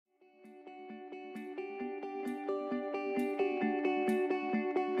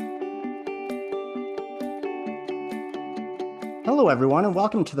Hello, everyone, and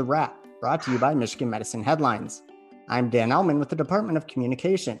welcome to The Wrap, brought to you by Michigan Medicine Headlines. I'm Dan Ellman with the Department of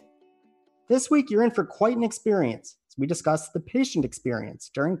Communication. This week, you're in for quite an experience as we discuss the patient experience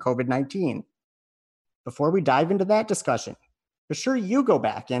during COVID-19. Before we dive into that discussion, be sure you go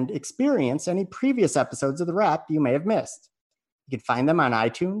back and experience any previous episodes of The Wrap you may have missed. You can find them on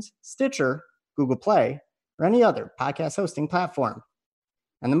iTunes, Stitcher, Google Play, or any other podcast hosting platform.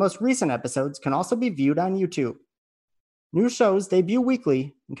 And the most recent episodes can also be viewed on YouTube. New shows debut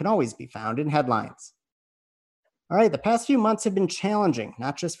weekly and can always be found in headlines. All right, the past few months have been challenging,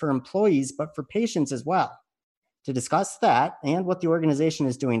 not just for employees, but for patients as well. To discuss that and what the organization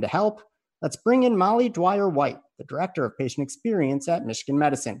is doing to help, let's bring in Molly Dwyer-White, the Director of Patient Experience at Michigan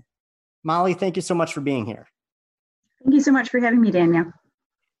Medicine. Molly, thank you so much for being here. Thank you so much for having me, Daniel.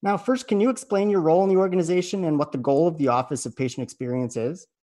 Now, first, can you explain your role in the organization and what the goal of the Office of Patient Experience is?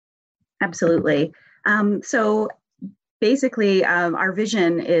 Absolutely. Basically, our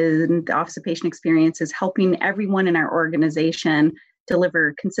vision in the Office of Patient Experience is helping everyone in our organization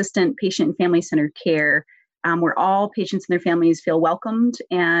deliver consistent patient and family-centered care where all patients and their families feel welcomed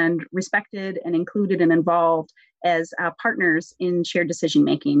and respected and included and involved as partners in shared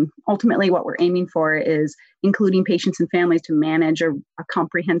decision-making. Ultimately, what we're aiming for is including patients and families to manage a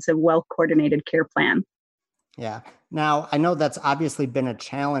comprehensive, well-coordinated care plan. Yeah. Now, I know that's obviously been a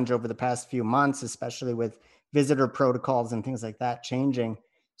challenge over the past few months, especially with visitor protocols and things like that changing.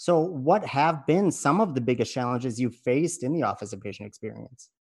 So what have been some of the biggest challenges you've faced in the Office of Patient Experience?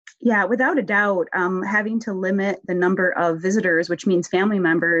 Yeah, without a doubt, having to limit the number of visitors, which means family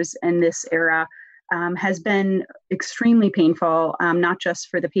members in this era, has been extremely painful, not just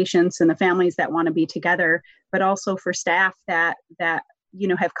for the patients and the families that want to be together, but also for staff that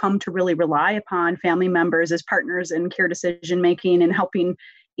have come to really rely upon family members as partners in care decision making and helping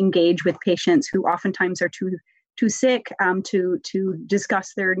engage with patients who oftentimes are too sick to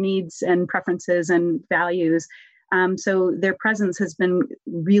discuss their needs and preferences and values. So their presence has been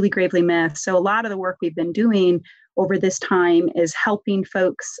really gravely missed. So a lot of the work we've been doing over this time is helping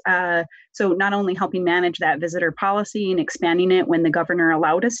folks. So not only helping manage that visitor policy and expanding it when the governor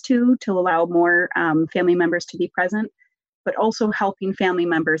allowed us to allow more family members to be present, but also helping family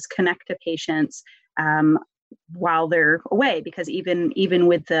members connect to patients while they're away, because even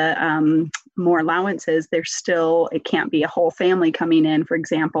with the more allowances, it can't be a whole family coming in, for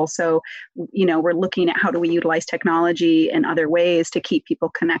example. So, we're looking at how do we utilize technology in other ways to keep people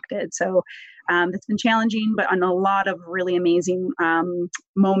connected. So it's been challenging, but a lot of really amazing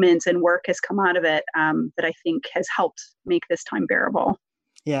moments and work has come out of it that I think has helped make this time bearable.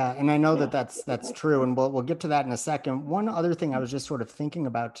 Yeah, and I know that's true, and we'll get to that in a second. One other thing I was just sort of thinking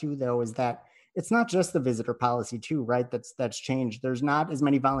about too, though, is that it's not just the visitor policy too, right? That's changed. There's not as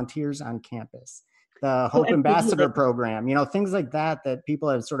many volunteers on campus. The Hope Ambassador program, things like that people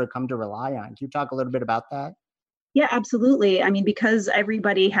have sort of come to rely on. Can you talk a little bit about that? Yeah, absolutely. I mean, because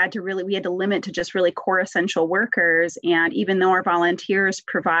everybody we had to limit to just really core essential workers. And even though our volunteers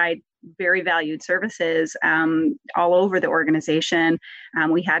provide very valued services all over the organization,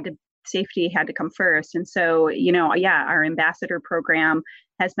 safety had to come first. And so, our ambassador program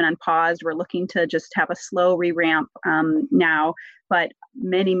has been on pause. We're looking to just have a slow re-ramp now, but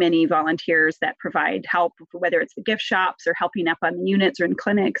many, many volunteers that provide help, whether it's the gift shops or helping up on the units or in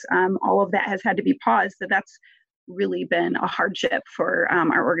clinics, all of that has had to be paused. So that's really been a hardship for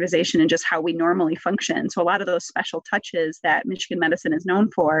our organization and just how we normally function. So a lot of those special touches that Michigan Medicine is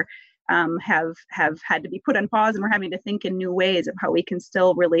known for have had to be put on pause, and we're having to think in new ways of how we can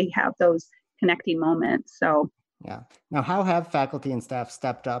still really have those connecting moments. So, yeah. Now, how have faculty and staff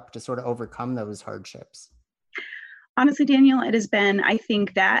stepped up to sort of overcome those hardships? Honestly, Daniel, I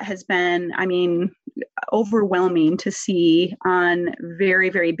think that has been, overwhelming to see on very,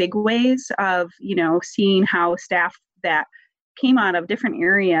 very big ways of, seeing how staff that came out of different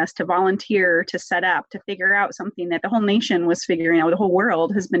areas to volunteer, to set up, to figure out something that the whole nation was figuring out, the whole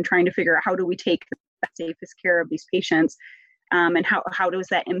world has been trying to figure out, how do we take the safest care of these patients, and how does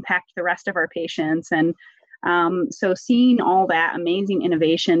that impact the rest of our patients? And so seeing all that amazing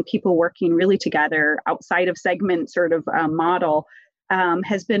innovation, people working really together outside of segment sort of model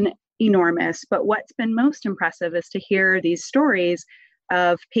has been enormous. But what's been most impressive is to hear these stories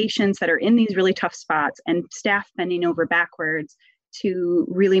of patients that are in these really tough spots and staff bending over backwards to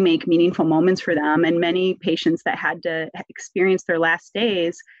really make meaningful moments for them. And many patients that had to experience their last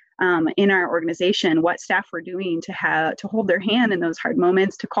days in our organization, what staff were doing to hold their hand in those hard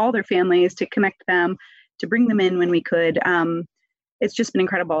moments, to call their families, to connect them, to bring them in when we could. It's just been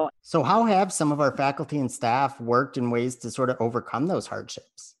incredible. So how have some of our faculty and staff worked in ways to sort of overcome those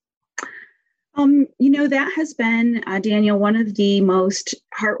hardships? That has been, Daniel, one of the most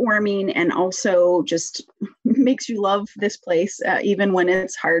heartwarming and also just makes you love this place, even when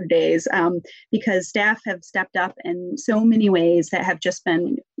it's hard days, because staff have stepped up in so many ways that have just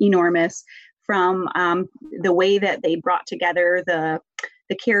been enormous from the way that they brought together the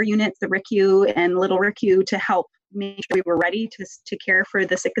care units, the RICU and Little RICU to help make sure we were ready to care for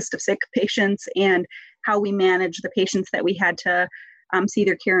the sickest of sick patients and how we manage the patients that we had to see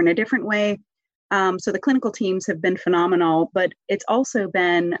their care in a different way. So the clinical teams have been phenomenal, but it's also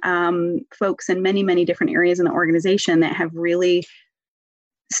been folks in many, many different areas in the organization that have really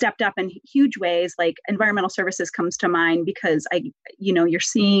stepped up in huge ways. Like environmental services comes to mind because you're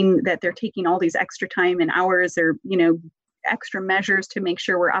seeing that they're taking all these extra time and hours or, extra measures to make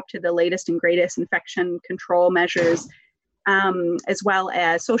sure we're up to the latest and greatest infection control measures, as well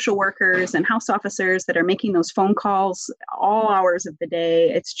as social workers and house officers that are making those phone calls all hours of the day.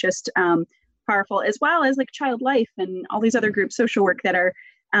 It's just powerful, as well as like Child Life and all these other groups, social work that are,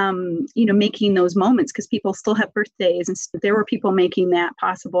 making those moments because people still have birthdays. And there were people making that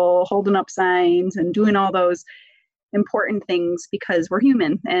possible, holding up signs and doing all those important things because we're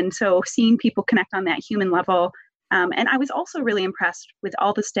human. And so seeing people connect on that human level. And I was also really impressed with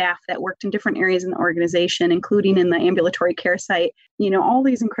all the staff that worked in different areas in the organization, including in the ambulatory care site, all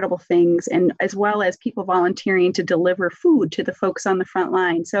these incredible things, and as well as people volunteering to deliver food to the folks on the front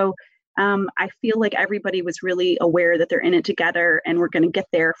line. So I feel like everybody was really aware that they're in it together and we're going to get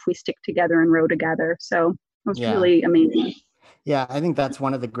there if we stick together and row together. So it was really amazing. Yeah, I think that's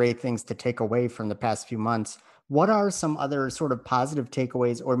one of the great things to take away from the past few months. What are some other sort of positive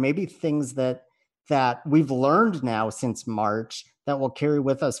takeaways or maybe things that we've learned now since March that will carry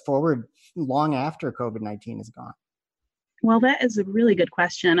with us forward long after COVID-19 is gone? Well, that is a really good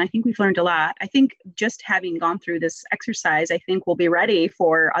question. I think we've learned a lot. I think just having gone through this exercise, I think we'll be ready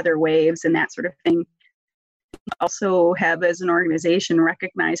for other waves and that sort of thing. Also have, as an organization,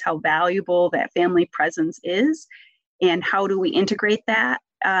 recognize how valuable that family presence is and how do we integrate that?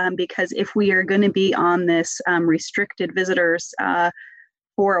 Because if we are going to be on this restricted visitors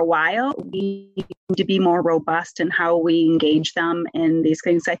for a while, we need to be more robust in how we engage them in these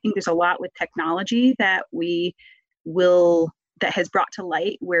things. I think there's a lot with technology that that has brought to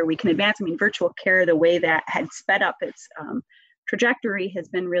light where we can advance. I mean, virtual care, the way that had sped up its trajectory has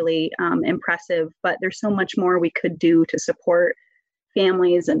been really impressive, but there's so much more we could do to support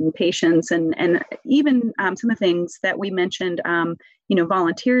families and patients and even some of the things that we mentioned,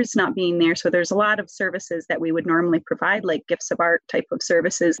 volunteers not being there. So there's a lot of services that we would normally provide, like gifts of art type of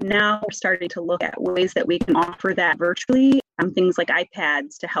services. Now we're starting to look at ways that we can offer that virtually, things like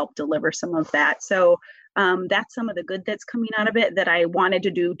iPads to help deliver some of that. So that's some of the good that's coming out of it that I wanted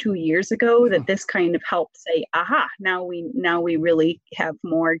to do 2 years ago, that this kind of helped say, aha, now we really have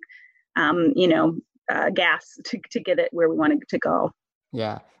more, gas to get it where we want it to go.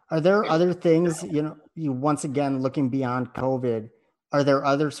 Yeah. Are there other things, you once again, looking beyond COVID, are there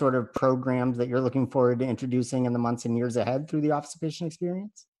other sort of programs that you're looking forward to introducing in the months and years ahead through the Office of Patient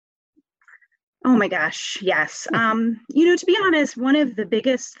Experience? Oh my gosh, yes. To be honest, one of the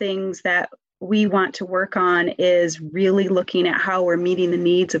biggest things that we want to work on is really looking at how we're meeting the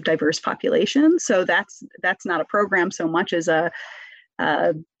needs of diverse populations. So that's not a program so much as a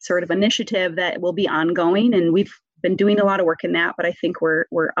sort of initiative that will be ongoing, and we've been doing a lot of work in that, but I think we're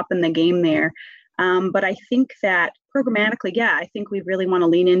up in the game there. But I think that programmatically, I think we really want to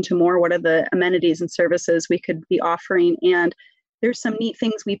lean into more what are the amenities and services we could be offering. And there's some neat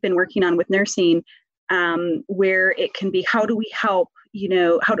things we've been working on with nursing, where it can be, how do we help,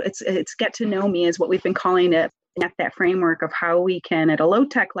 it's get to know me is what we've been calling it, at that framework of how we can, at a low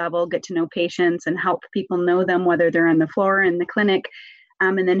tech level, get to know patients and help people know them, whether they're on the floor in the clinic,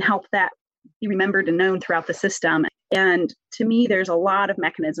 and then help that be remembered and known throughout the system. And to me, there's a lot of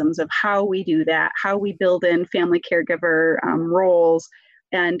mechanisms of how we do that, how we build in family caregiver roles,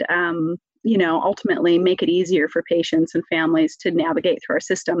 and ultimately make it easier for patients and families to navigate through our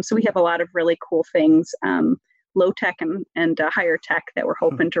system. So we have a lot of really cool things, low tech and higher tech, that we're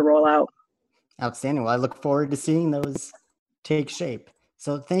hoping to roll out. Outstanding. Well, I look forward to seeing those take shape.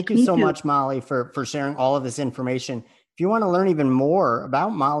 So thank you Me so too. much, Molly, for sharing all of this information. If you want to learn even more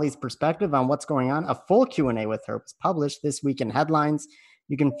about Molly's perspective on what's going on, a full Q&A with her was published this week in Headlines.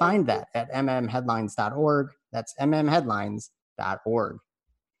 You can find that at mmheadlines.org. That's mmheadlines.org.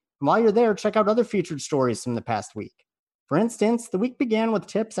 And while you're there, check out other featured stories from the past week. For instance, the week began with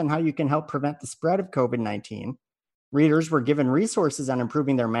tips on how you can help prevent the spread of COVID-19. Readers were given resources on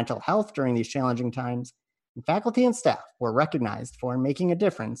improving their mental health during these challenging times, and faculty and staff were recognized for making a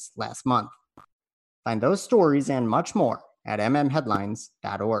difference last month. Find those stories and much more at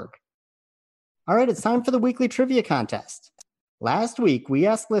mmheadlines.org. All right, it's time for the weekly trivia contest. Last week, we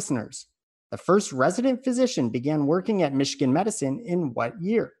asked listeners, the first resident physician began working at Michigan Medicine in what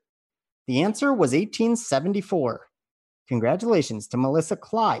year? The answer was 1874. Congratulations to Melissa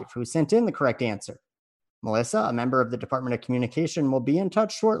Clive, who sent in the correct answer. Melissa, a member of the Department of Communication, will be in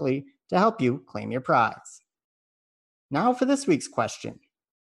touch shortly to help you claim your prize. Now for this week's question.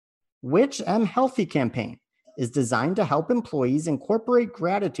 Which M Healthy campaign is designed to help employees incorporate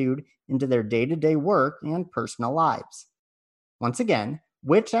gratitude into their day-to-day work and personal lives? Once again,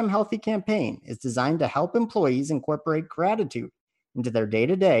 which M Healthy campaign is designed to help employees incorporate gratitude into their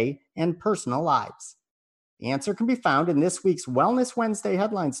day-to-day and personal lives? The answer can be found in this week's Wellness Wednesday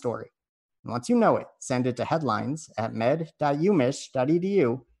headline story. And once you know it, send it to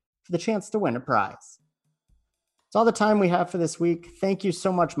headlines@med.umich.edu for the chance to win a prize. That's all the time we have for this week. Thank you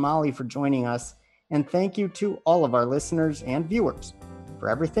so much, Molly, for joining us. And thank you to all of our listeners and viewers for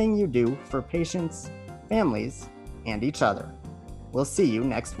everything you do for patients, families, and each other. We'll see you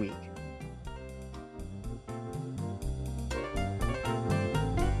next week.